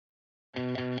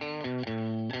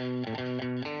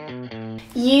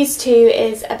Used To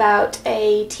is about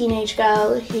a teenage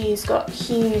girl who's got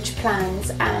huge plans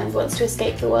and wants to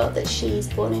escape the world that she's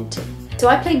born into. So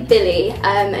I played Billie,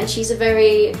 and she's a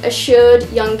very assured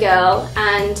young girl,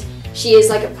 and she is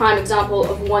like a prime example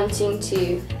of wanting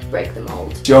to break the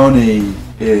mould. Johnny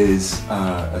is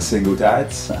a single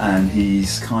dad, and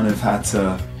he's kind of had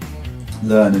to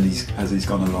learn as he's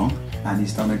gone along, and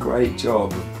he's done a great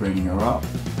job of bringing her up,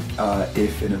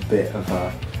 if in a bit of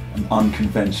an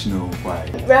unconventional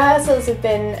way. Rehearsals have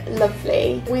been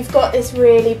lovely. We've got this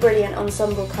really brilliant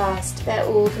ensemble cast. They're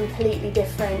all completely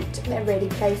different. They're really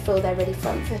playful, they're really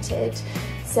front-footed.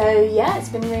 So yeah, it's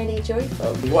been really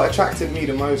joyful. What attracted me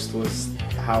the most was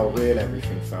how real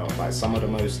everything felt. Like some of the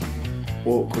most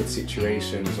awkward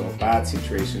situations or bad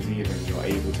situations even, you're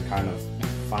able to kind of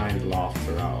find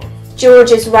laughter out of.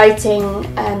 Georgia's writing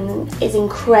is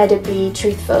incredibly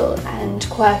truthful and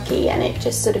quirky, and it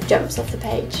just sort of jumps off the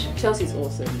page. Chelsea's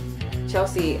awesome.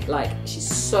 Chelsea, like, she's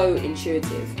so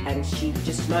intuitive and she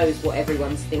just knows what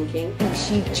everyone's thinking.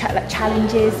 She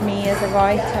challenges me as a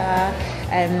writer.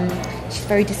 She's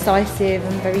very decisive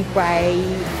and very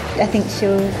brave. I think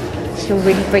she'll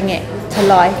really bring it to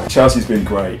life. Chelsea's been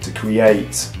great to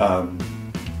create an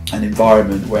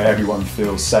environment where everyone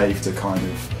feels safe to kind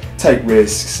of take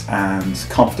risks and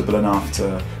comfortable enough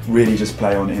to really just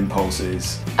play on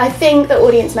impulses. I think the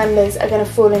audience members are going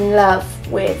to fall in love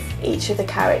with each of the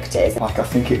characters. Like, I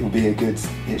think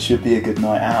it should be a good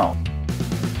night out.